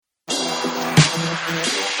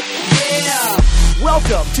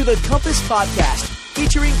Welcome to the Compass Podcast,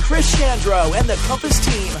 featuring Chris Chandro and the Compass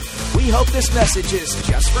team. We hope this message is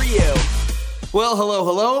just for you. Well,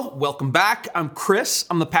 hello. Welcome back. I'm Chris.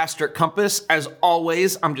 I'm the pastor at Compass. As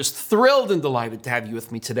always, I'm just thrilled and delighted to have you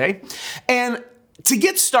with me today. And to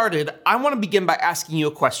get started, I want to begin by asking you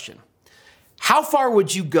a question. How far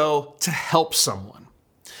would you go to help someone?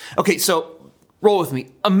 Okay, so roll with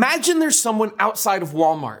me. Imagine there's someone outside of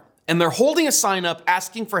Walmart and they're holding a sign up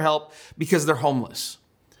asking for help because they're homeless.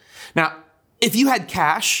 Now, if you had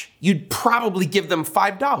cash, you'd probably give them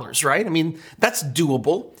 $5, right? I mean, that's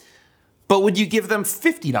doable. But would you give them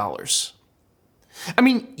 $50? I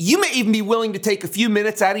mean, you may even be willing to take a few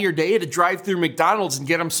minutes out of your day to drive through McDonald's and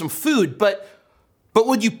get them some food, but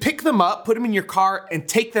would you pick them up, put them in your car, and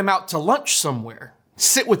take them out to lunch somewhere?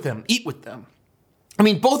 Sit with them, eat with them. I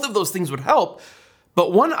mean, both of those things would help,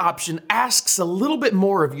 but one option asks a little bit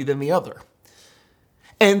more of you than the other.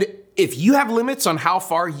 And if you have limits on how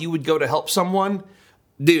far you would go to help someone,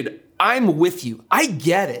 dude, I'm with you. I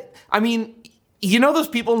get it. I mean, you know those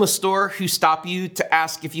people in the store who stop you to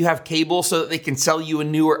ask if you have cable so that they can sell you a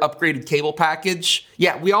new or upgraded cable package?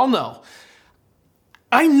 Yeah, we all know.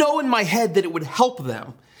 I know in my head that it would help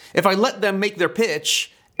them if I let them make their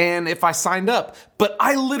pitch and if I signed up, but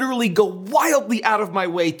I literally go wildly out of my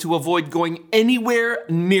way to avoid going anywhere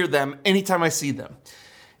near them anytime I see them.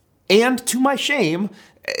 And to my shame,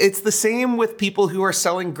 it's the same with people who are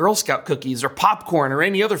selling Girl Scout cookies or popcorn or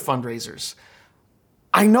any other fundraisers.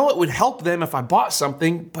 I know it would help them if I bought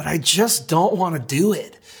something, but I just don't want to do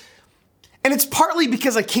it. And it's partly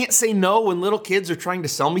because I can't say no when little kids are trying to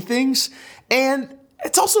sell me things. And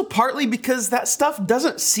it's also partly because that stuff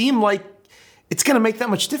doesn't seem like it's going to make that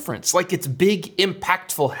much difference, like it's big,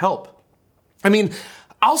 impactful help. I mean,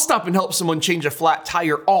 I'll stop and help someone change a flat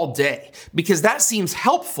tire all day because that seems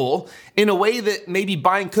helpful in a way that maybe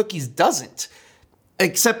buying cookies doesn't.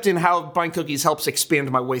 Except in how buying cookies helps expand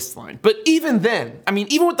my waistline. But even then, I mean,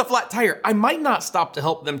 even with the flat tire, I might not stop to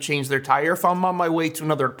help them change their tire if I'm on my way to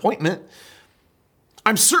another appointment.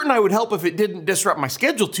 I'm certain I would help if it didn't disrupt my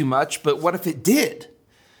schedule too much, but what if it did?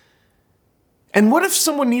 And what if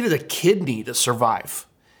someone needed a kidney to survive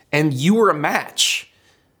and you were a match?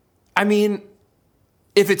 I mean,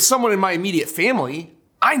 if it's someone in my immediate family,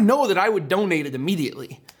 I know that I would donate it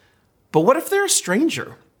immediately. But what if they're a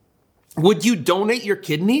stranger? Would you donate your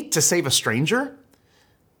kidney to save a stranger?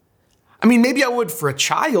 I mean, maybe I would for a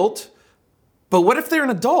child, but what if they're an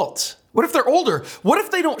adult? What if they're older? What if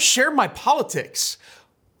they don't share my politics?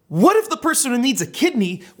 What if the person who needs a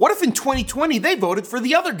kidney, what if in 2020 they voted for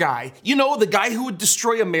the other guy? You know, the guy who would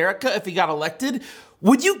destroy America if he got elected?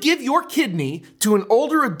 Would you give your kidney to an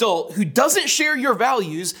older adult who doesn't share your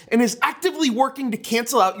values and is actively working to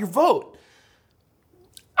cancel out your vote?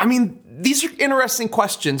 I mean, these are interesting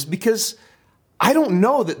questions because I don't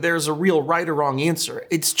know that there's a real right or wrong answer.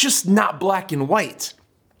 It's just not black and white.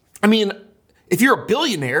 I mean, if you're a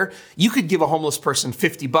billionaire, you could give a homeless person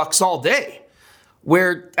 $50 all day,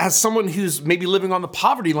 where as someone who's maybe living on the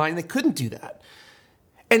poverty line, they couldn't do that.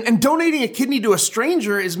 And donating a kidney to a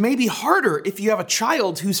stranger is maybe harder if you have a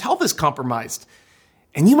child whose health is compromised,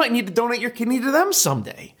 and you might need to donate your kidney to them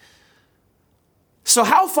someday. So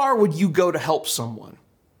how far would you go to help someone?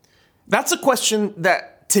 That's a question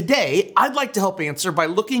that today I'd like to help answer by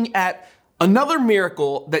looking at another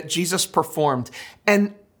miracle that Jesus performed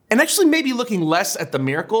and actually maybe looking less at the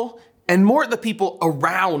miracle and more at the people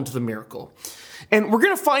around the miracle. And we're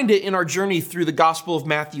going to find it in our journey through the Gospel of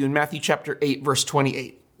Matthew in Matthew chapter 8, verse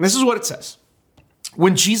 28. And this is what it says.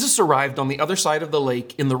 When Jesus arrived on the other side of the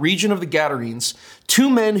lake in the region of the Gadarenes, two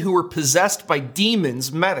men who were possessed by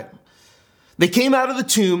demons met him. They came out of the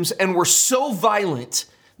tombs and were so violent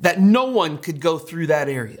that no one could go through that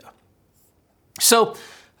area. So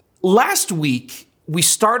last week, we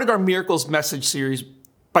started our Miracles message series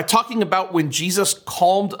by talking about when Jesus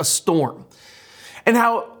calmed a storm and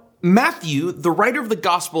how Matthew, the writer of the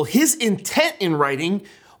gospel, his intent in writing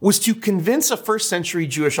was to convince a first century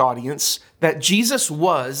Jewish audience that Jesus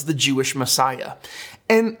was the Jewish Messiah.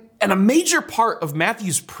 And a major part of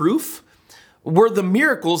Matthew's proof were the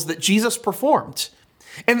miracles that Jesus performed.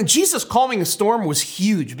 And Jesus calming a storm was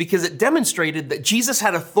huge because it demonstrated that Jesus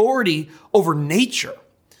had authority over nature.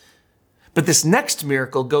 But this next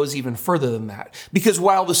miracle goes even further than that, because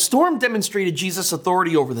while the storm demonstrated Jesus'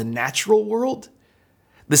 authority over the natural world,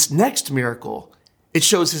 this next miracle, it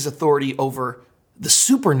shows his authority over the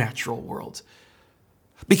supernatural world.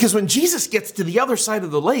 Because when Jesus gets to the other side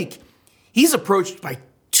of the lake, he's approached by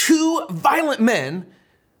two violent men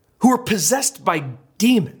who are possessed by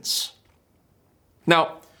demons.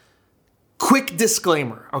 Now, quick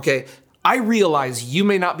disclaimer, okay? I realize you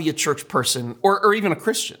may not be a church person or even a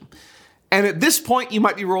Christian. And at this point, you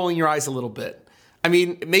might be rolling your eyes a little bit. I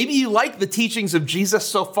mean, maybe you like the teachings of Jesus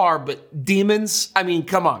so far, but demons, I mean,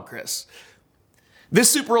 come on, Chris.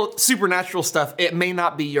 This supernatural stuff, it may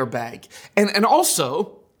not be your bag. And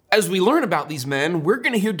also, as we learn about these men, we're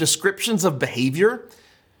going to hear descriptions of behavior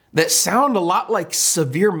that sound a lot like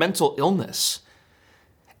severe mental illness.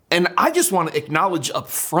 And I just want to acknowledge up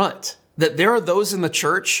front that there are those in the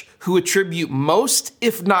church who attribute most,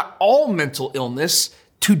 if not all, mental illness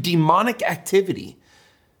to demonic activity.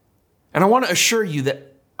 And I want to assure you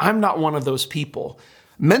that I'm not one of those people.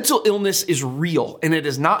 Mental illness is real, and it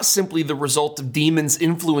is not simply the result of demons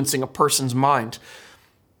influencing a person's mind.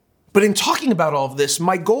 But in talking about all of this,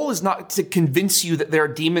 my goal is not to convince you that there are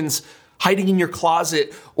demons hiding in your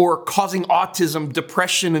closet or causing autism,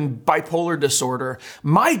 depression, and bipolar disorder.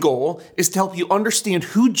 My goal is to help you understand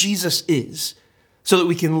who Jesus is so that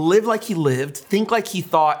we can live like he lived, think like he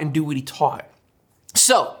thought, and do what he taught.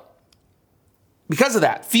 So, because of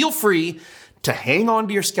that, feel free to hang on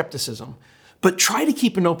to your skepticism, but try to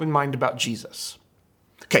keep an open mind about Jesus.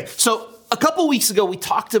 Okay, so a couple weeks ago, we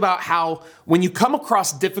talked about how when you come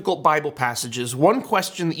across difficult Bible passages, one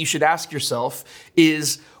question that you should ask yourself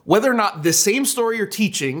is whether or not the same story or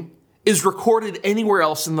teaching is recorded anywhere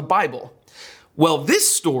else in the Bible. Well,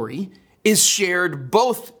 this story is shared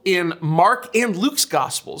both in Mark and Luke's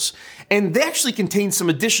Gospels, and they actually contain some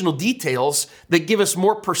additional details that give us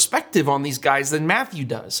more perspective on these guys than Matthew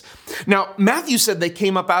does. Now, Matthew said they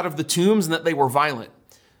came up out of the tombs and that they were violent,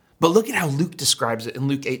 but look at how Luke describes it in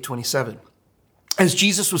Luke 8:27. As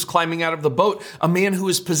Jesus was climbing out of the boat, a man who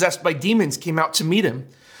was possessed by demons came out to meet him.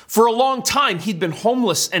 For a long time, he'd been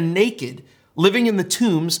homeless and naked, living in the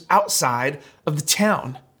tombs outside of the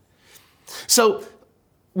town. So,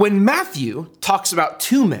 when Matthew talks about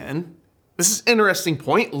two men, this is an interesting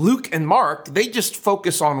point. Luke and Mark, they just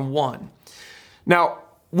focus on one. Now,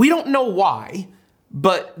 we don't know why,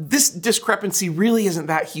 but this discrepancy really isn't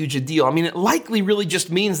that huge a deal. I mean, it likely really just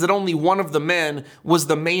means that only one of the men was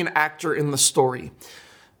the main actor in the story.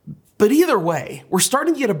 But either way, we're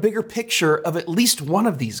starting to get a bigger picture of at least one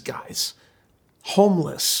of these guys.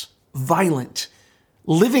 Homeless, violent,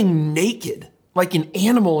 living naked, like an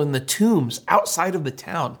animal in the tombs outside of the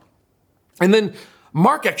town. And then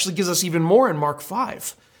Mark actually gives us even more in Mark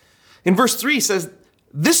 5. In verse 3, he says,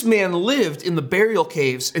 "This man lived in the burial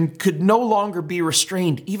caves and could no longer be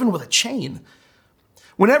restrained, even with a chain.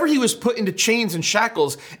 Whenever he was put into chains and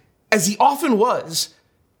shackles, as he often was,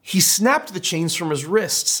 he snapped the chains from his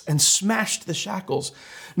wrists and smashed the shackles.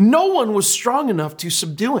 No one was strong enough to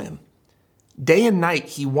subdue him. Day and night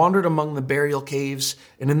he wandered among the burial caves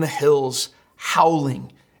and in the hills,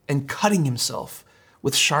 howling and cutting himself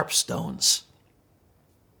with sharp stones."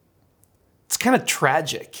 It's kind of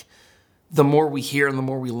tragic the more we hear and the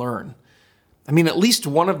more we learn. I mean, at least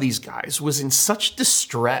one of these guys was in such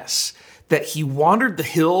distress that he wandered the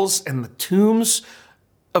hills and the tombs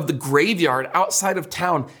of the graveyard outside of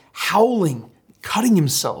town, howling, cutting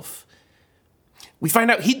himself. We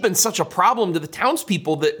find out he'd been such a problem to the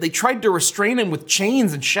townspeople that they tried to restrain him with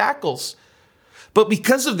chains and shackles. But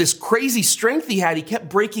because of this crazy strength he had, he kept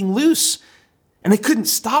breaking loose, and they couldn't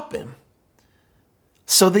stop him.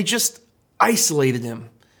 So they just isolated him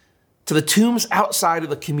to the tombs outside of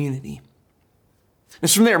the community.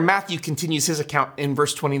 And from there, Matthew continues his account in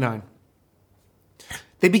verse 29.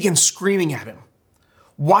 They began screaming at him,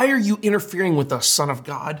 "Why are you interfering with us, Son of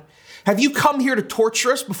God? Have you come here to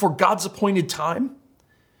torture us before God's appointed time?"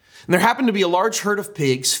 And there happened to be a large herd of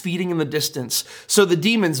pigs feeding in the distance. So the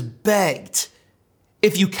demons begged,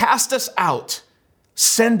 "If you cast us out,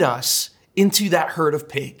 send us into that herd of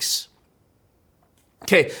pigs."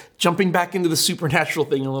 Okay, jumping back into the supernatural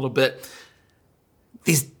thing a little bit.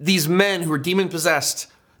 These men who are demon-possessed,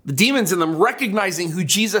 the demons in them recognizing who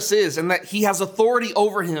Jesus is and that he has authority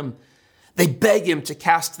over him, they beg him to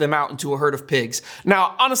cast them out into a herd of pigs.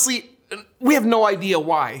 Now, honestly, we have no idea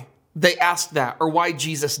why they asked that or why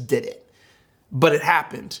Jesus did it, but it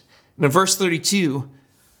happened. And in verse 32,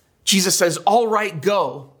 Jesus says, "All right,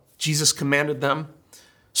 go," Jesus commanded them.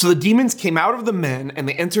 So the demons came out of the men and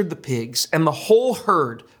they entered the pigs, and the whole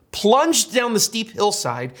herd plunged down the steep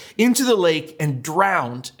hillside into the lake and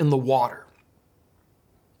drowned in the water.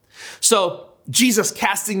 So Jesus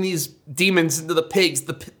casting these demons into the pigs,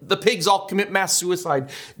 the pigs all commit mass suicide,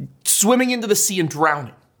 swimming into the sea and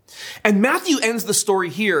drowning. And Matthew ends the story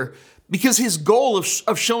here because his goal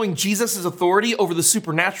of showing Jesus' authority over the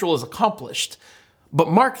supernatural is accomplished. But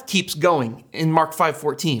Mark keeps going in Mark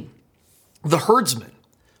 5:14. The herdsmen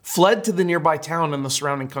fled to the nearby town and the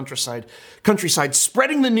surrounding countryside,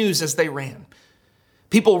 spreading the news as they ran.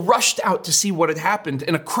 People rushed out to see what had happened,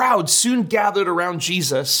 and a crowd soon gathered around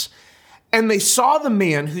Jesus, and they saw the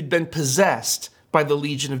man who'd been possessed by the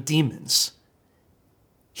legion of demons.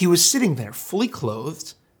 He was sitting there, fully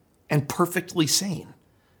clothed and perfectly sane,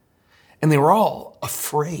 and they were all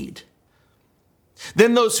afraid.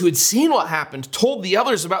 Then those who had seen what happened told the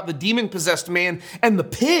others about the demon-possessed man and the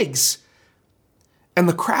pigs, and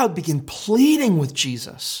the crowd began pleading with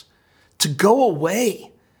Jesus to go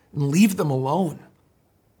away and leave them alone.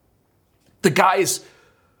 The guys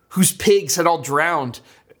whose pigs had all drowned,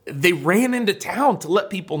 they ran into town to let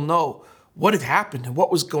people know what had happened and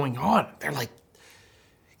what was going on. They're like,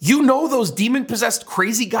 you know those demon-possessed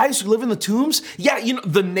crazy guys who live in the tombs? Yeah, you know,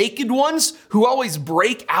 the naked ones who always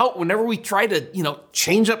break out whenever we try to,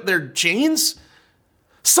 change up their chains?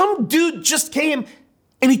 Some dude just came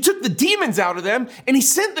and he took the demons out of them and he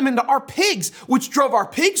sent them into our pigs, which drove our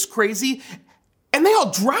pigs crazy, and they all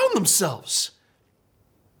drowned themselves.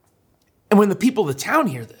 And when the people of the town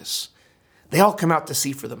hear this, they all come out to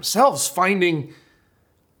see for themselves, finding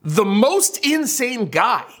the most insane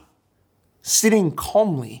guy sitting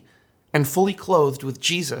calmly and fully clothed with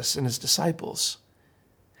Jesus and his disciples.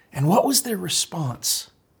 And what was their response?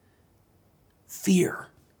 Fear.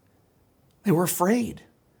 They were afraid.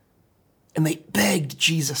 And they begged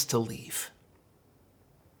Jesus to leave.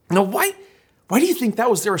 Now, why do you think that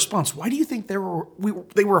was their response? Why do you think they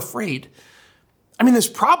were afraid? I mean, this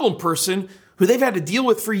problem person who they've had to deal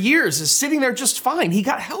with for years is sitting there just fine. He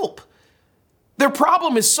got help. Their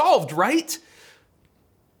problem is solved, right?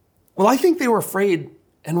 Well, I think they were afraid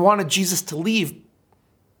and wanted Jesus to leave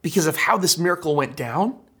because of how this miracle went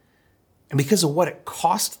down and because of what it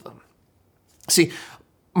cost them. See,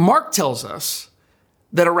 Mark tells us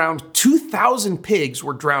that around 2,000 pigs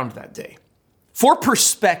were drowned that day. For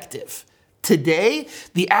perspective, today,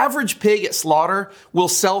 the average pig at slaughter will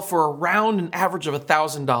sell for around an average of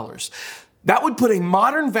 $1,000. That would put a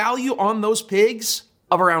modern value on those pigs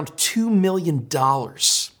of around $2 million.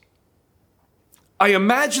 I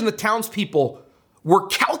imagine the townspeople were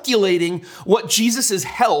calculating what Jesus'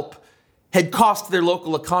 help had cost their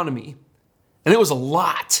local economy. And it was a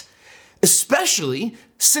lot, especially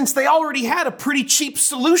since they already had a pretty cheap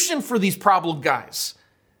solution for these problem guys,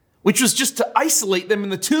 which was just to isolate them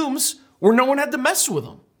in the tombs where no one had to mess with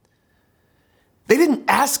them. They didn't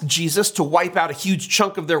ask Jesus to wipe out a huge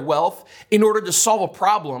chunk of their wealth in order to solve a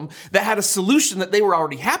problem that had a solution that they were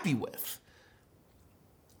already happy with.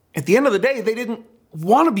 At the end of the day, they didn't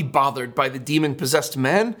want to be bothered by the demon-possessed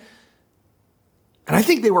men. And I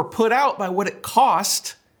think they were put out by what it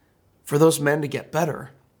cost for those men to get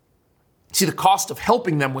better. See, the cost of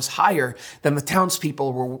helping them was higher than the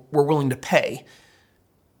townspeople were willing to pay,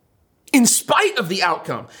 in spite of the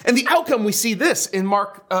outcome. And the outcome, we see this in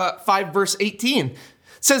Mark 5, verse 18. It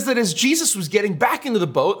says that as Jesus was getting back into the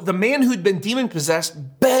boat, the man who'd been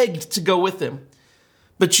demon-possessed begged to go with him.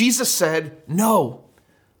 But Jesus said, "No,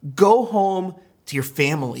 go home to your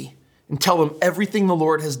family and tell them everything the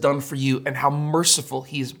Lord has done for you and how merciful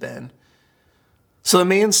he has been." So the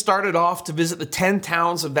man started off to visit the 10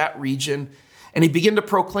 towns of that region, and he began to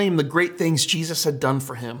proclaim the great things Jesus had done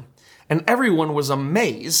for him. And everyone was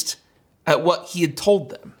amazed at what he had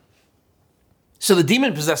told them. So the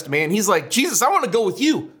demon-possessed man, he's like, "Jesus, I want to go with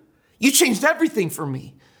you. You changed everything for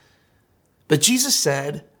me." But Jesus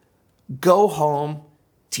said, "Go home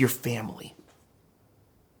to your family."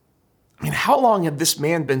 I mean, how long had this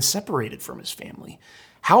man been separated from his family?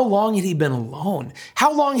 How long had he been alone?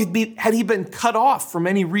 How long had he been cut off from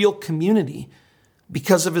any real community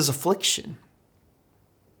because of his affliction?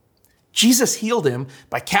 Jesus healed him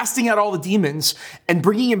by casting out all the demons and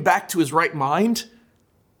bringing him back to his right mind.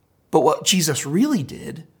 But what Jesus really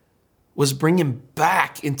did was bring him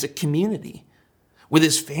back into community with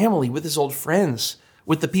his family, with his old friends,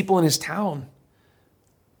 with the people in his town.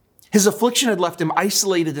 His affliction had left him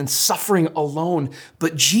isolated and suffering alone,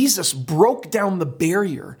 but Jesus broke down the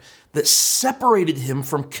barrier that separated him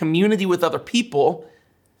from community with other people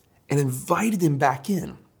and invited him back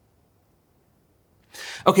in.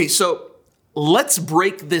 Okay, so let's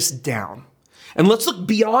break this down and let's look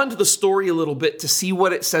beyond the story a little bit to see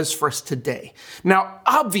what it says for us today. Now,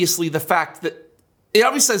 obviously, the fact that it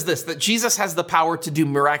always says this, that Jesus has the power to do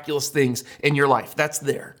miraculous things in your life. That's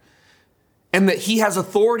there. And that he has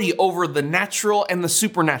authority over the natural and the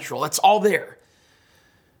supernatural. That's all there.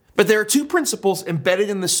 But there are two principles embedded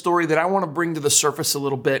in this story that I want to bring to the surface a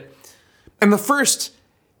little bit. And the first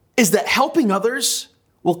is that helping others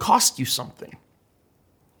will cost you something.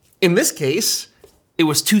 In this case, it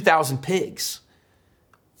was 2,000 pigs.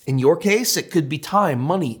 In your case, it could be time,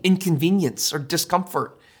 money, inconvenience, or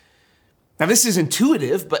discomfort. Now, this is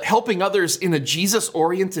intuitive, but helping others in a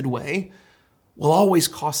Jesus-oriented way will always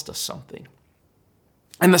cost us something.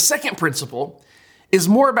 And the second principle is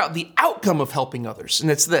more about the outcome of helping others, and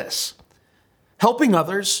it's this. Helping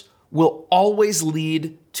others will always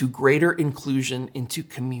lead to greater inclusion into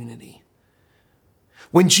community.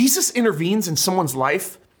 When Jesus intervenes in someone's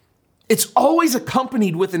life, it's always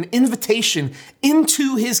accompanied with an invitation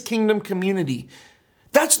into his kingdom community.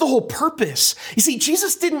 That's the whole purpose. You see,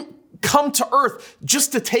 Jesus didn't come to earth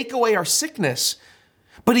just to take away our sickness,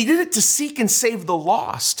 but he did it to seek and save the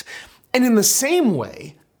lost. And in the same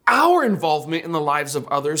way, our involvement in the lives of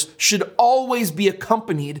others should always be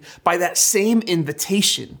accompanied by that same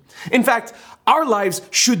invitation. In fact, our lives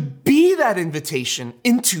should be that invitation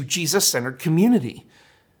into Jesus-centered community.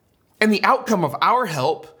 And the outcome of our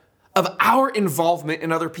help, of our involvement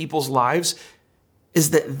in other people's lives, is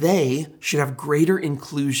that they should have greater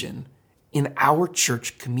inclusion in our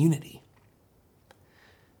church community.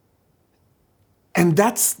 And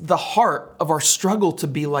that's the heart of our struggle to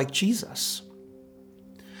be like Jesus.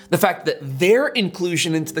 The fact that their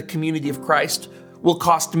inclusion into the community of Christ will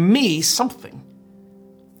cost me something.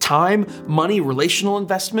 Time, money, relational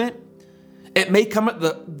investment. It may come at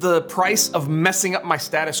the price of messing up my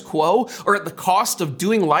status quo or at the cost of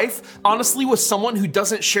doing life, honestly, with someone who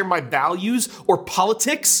doesn't share my values or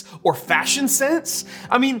politics or fashion sense.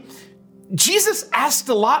 I mean, Jesus asked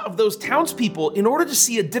a lot of those townspeople in order to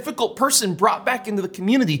see a difficult person brought back into the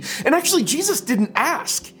community. And actually, Jesus didn't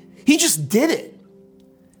ask. He just did it.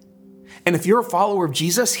 And if you're a follower of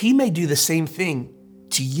Jesus, he may do the same thing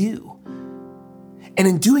to you. And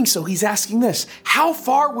in doing so, he's asking this: how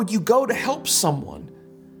far would you go to help someone?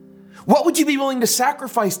 What would you be willing to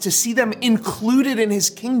sacrifice to see them included in his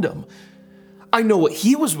kingdom? I know what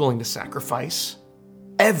he was willing to sacrifice: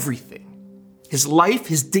 everything. His life,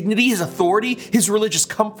 his dignity, his authority, his religious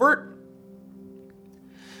comfort.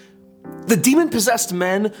 The demon-possessed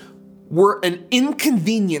men were an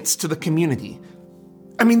inconvenience to the community.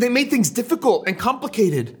 I mean, they made things difficult and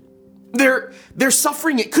complicated. Their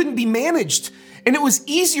suffering, it couldn't be managed. And it was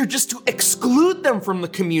easier just to exclude them from the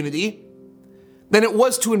community than it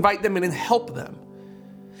was to invite them in and help them.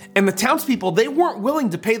 And the townspeople, they weren't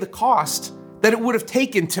willing to pay the cost that it would have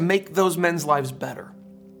taken to make those men's lives better.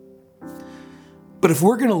 But if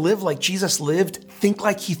we're going to live like Jesus lived, think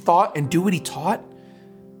like he thought, and do what he taught,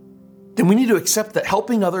 then we need to accept that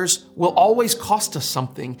helping others will always cost us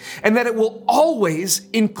something, and that it will always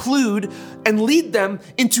include and lead them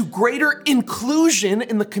into greater inclusion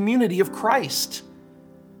in the community of Christ.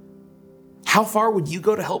 How far would you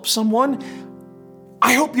go to help someone?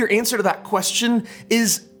 I hope your answer to that question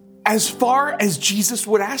is as far as Jesus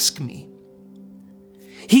would ask me.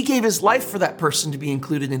 He gave his life for that person to be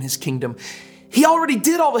included in his kingdom. He already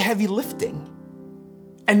did all the heavy lifting.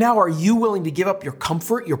 And now are you willing to give up your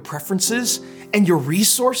comfort, your preferences, and your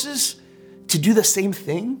resources to do the same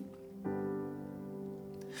thing?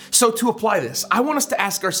 So to apply this, I want us to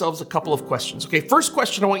ask ourselves a couple of questions. Okay, first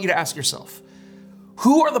question I want you to ask yourself: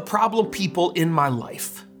 who are the problem people in my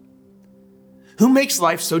life? Who makes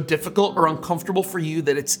life so difficult or uncomfortable for you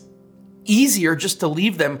that it's easier just to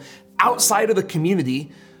leave them outside of the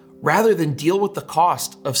community rather than deal with the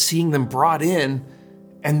cost of seeing them brought in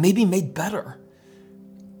and maybe made better?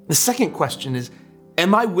 The second question is,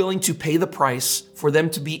 am I willing to pay the price for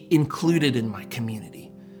them to be included in my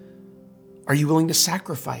community? Are you willing to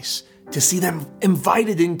sacrifice to see them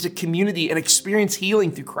invited into community and experience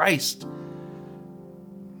healing through Christ?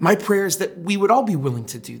 My prayer is that we would all be willing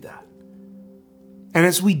to do that. And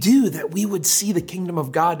as we do, that we would see the kingdom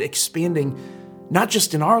of God expanding, not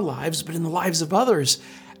just in our lives, but in the lives of others,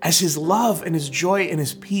 as his love and his joy and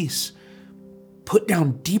his peace put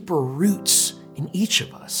down deeper roots in each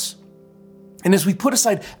of us. And as we put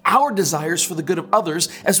aside our desires for the good of others,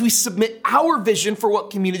 as we submit our vision for what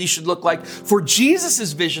community should look like, for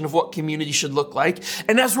Jesus' vision of what community should look like,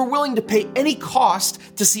 and as we're willing to pay any cost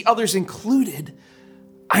to see others included,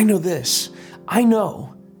 I know this. I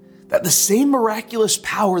know that the same miraculous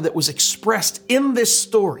power that was expressed in this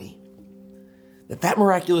story, that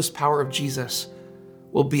miraculous power of Jesus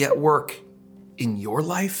will be at work in your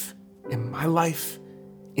life, in my life,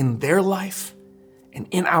 in their life, and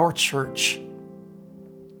in our church.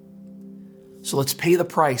 So let's pay the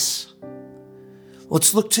price.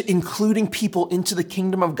 Let's look to including people into the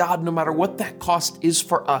kingdom of God, no matter what that cost is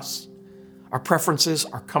for us. Our preferences,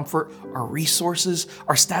 our comfort, our resources,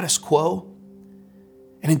 our status quo.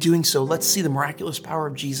 And in doing so, let's see the miraculous power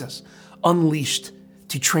of Jesus unleashed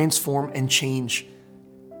to transform and change,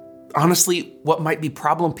 honestly, what might be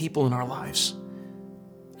problem people in our lives.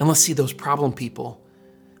 And let's see those problem people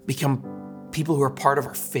become people who are part of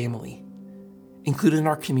our family included in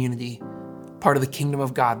our community, part of the kingdom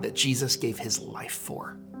of God that Jesus gave his life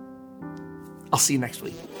for. I'll see you next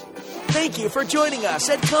week. Thank you for joining us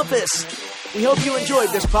at Compass. We hope you enjoyed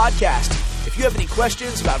this podcast. If you have any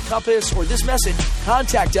questions about Compass or this message,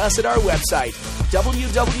 contact us at our website,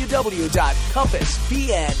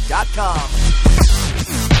 www.compassbn.com.